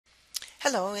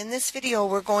Hello, in this video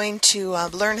we're going to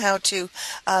learn how to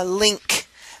link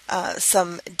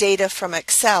some data from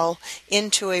Excel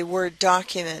into a Word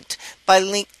document. By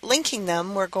linking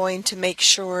them, we're going to make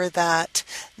sure that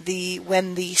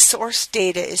when the source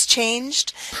data is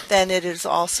changed, then it is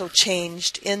also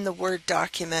changed in the Word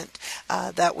document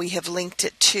that we have linked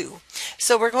it to.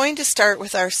 So we're going to start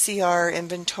with our CR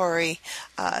inventory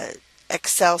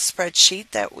Excel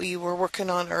spreadsheet that we were working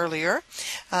on earlier,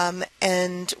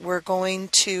 and we're going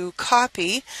to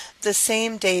copy the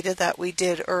same data that we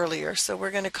did earlier. So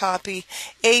we're going to copy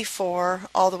A4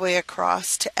 all the way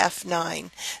across to F9.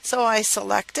 So I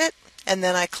select it and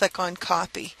then I click on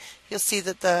copy. You'll see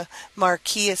that the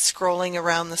marquee is scrolling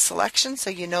around the selection, so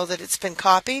you know that it's been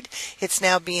copied. It's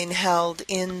now being held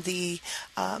in the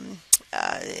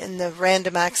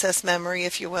random access memory,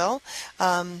 if you will,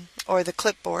 or the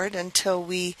clipboard until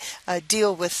we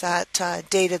deal with that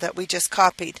data that we just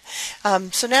copied.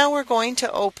 So now we're going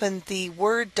to open the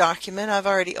Word document. I've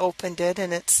already opened it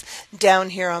and it's down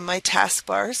here on my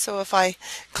taskbar. So if I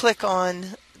click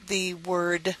on the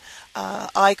Word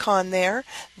icon there,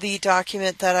 the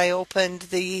document that I opened,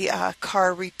 the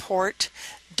car report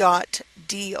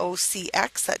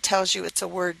 .docx, that tells you it's a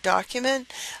Word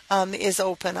document, is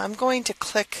open. I'm going to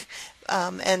click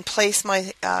and place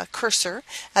my cursor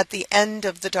at the end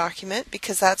of the document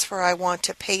because that's where I want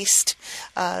to paste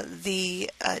the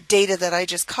data that I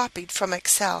just copied from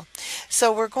Excel.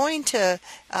 So we're going to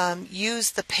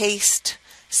use the paste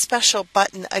special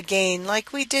button again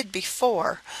like we did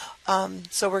before.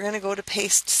 So we're going to go to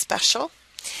paste special.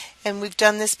 And we've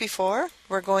done this before.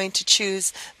 We're going to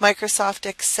choose Microsoft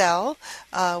Excel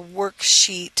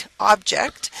worksheet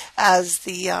object as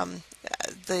the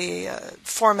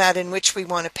format in which we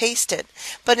want to paste it.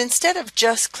 But instead of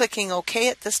just clicking OK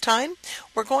at this time,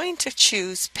 we're going to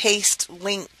choose paste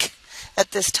link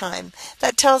at this time.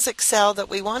 That tells Excel that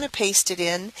we want to paste it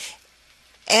in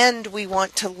and we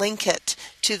want to link it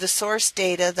to the source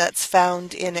data that's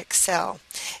found in Excel.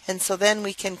 And so then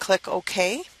we can click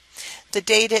OK. The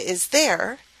data is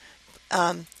there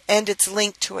and it's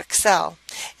linked to Excel.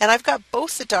 And I've got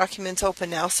both the documents open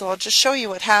now, so I'll just show you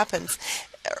what happens.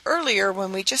 Earlier,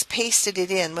 when we just pasted it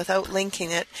in without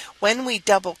linking it, when we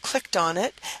double clicked on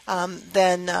it,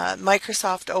 then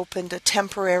Microsoft opened a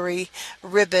temporary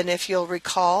ribbon, if you'll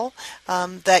recall,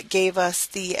 that gave us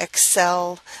the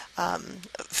Excel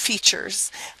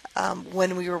features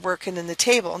when we were working in the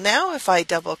table. Now if I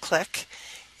double click,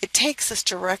 it takes us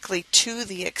directly to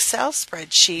the Excel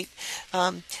spreadsheet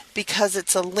because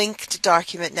it's a linked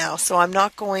document now. So I'm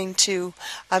not going to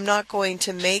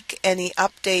make any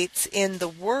updates in the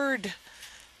Word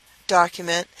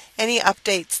document. Any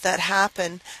updates that have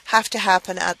to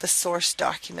happen at the source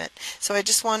document. So I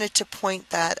just wanted to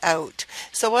point that out.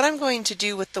 So what I'm going to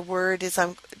do with the Word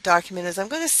document is I'm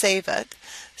going to save it.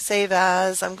 Save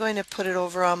as. I'm going to put it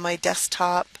over on my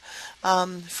desktop.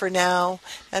 For now,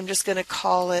 I'm just going to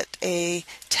call it a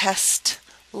test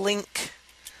linked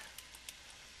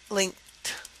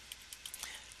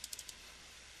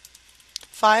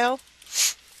file.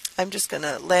 I'm just going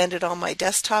to land it on my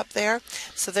desktop there.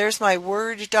 So there's my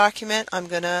Word document. I'm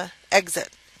going to exit.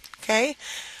 Okay,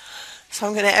 so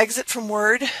I'm going to exit from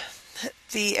Word.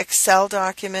 The Excel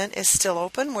document is still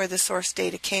open where the source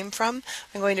data came from.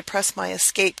 I'm going to press my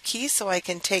escape key so I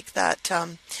can take that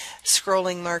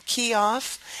scrolling marquee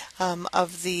off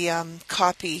of the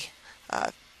copy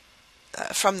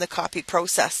from the copy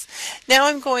process. Now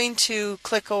I'm going to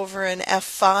click over in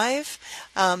F5.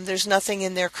 There's nothing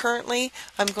in there currently.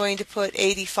 I'm going to put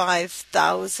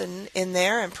 85,000 in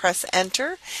there and press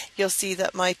enter. You'll see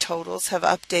that my totals have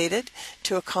updated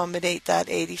to accommodate that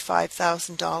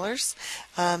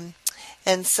 $85,000.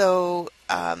 And so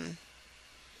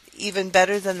even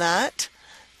better than that,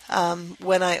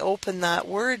 when I open that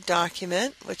Word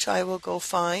document, which I will go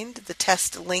find, the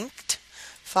test linked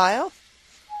file,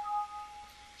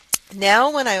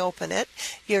 now when I open it,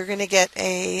 you're going to get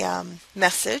a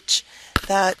message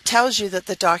that tells you that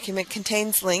the document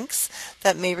contains links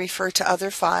that may refer to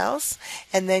other files,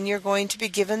 and then you're going to be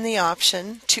given the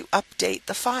option to update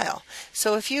the file.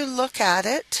 So if you look at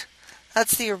it,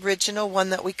 that's the original one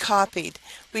that we copied.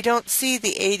 We don't see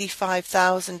the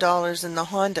 $85,000 in the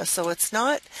Honda, so it's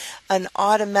not an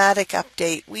automatic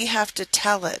update. We have to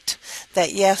tell it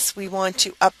that yes, we want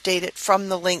to update it from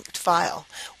the linked file.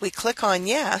 We click on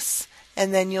yes,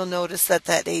 and then you'll notice that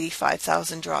that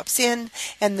 $85,000 drops in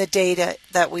and the data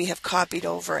that we have copied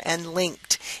over and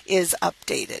linked is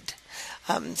updated.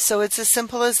 So it's as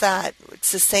simple as that.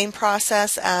 It's the same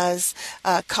process as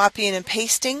copying and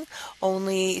pasting,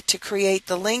 only to create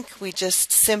the link we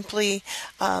just simply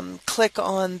click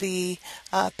on the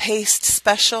Paste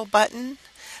Special button,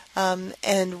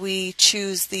 and we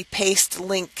choose the Paste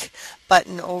Link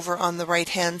button over on the right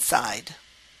hand side.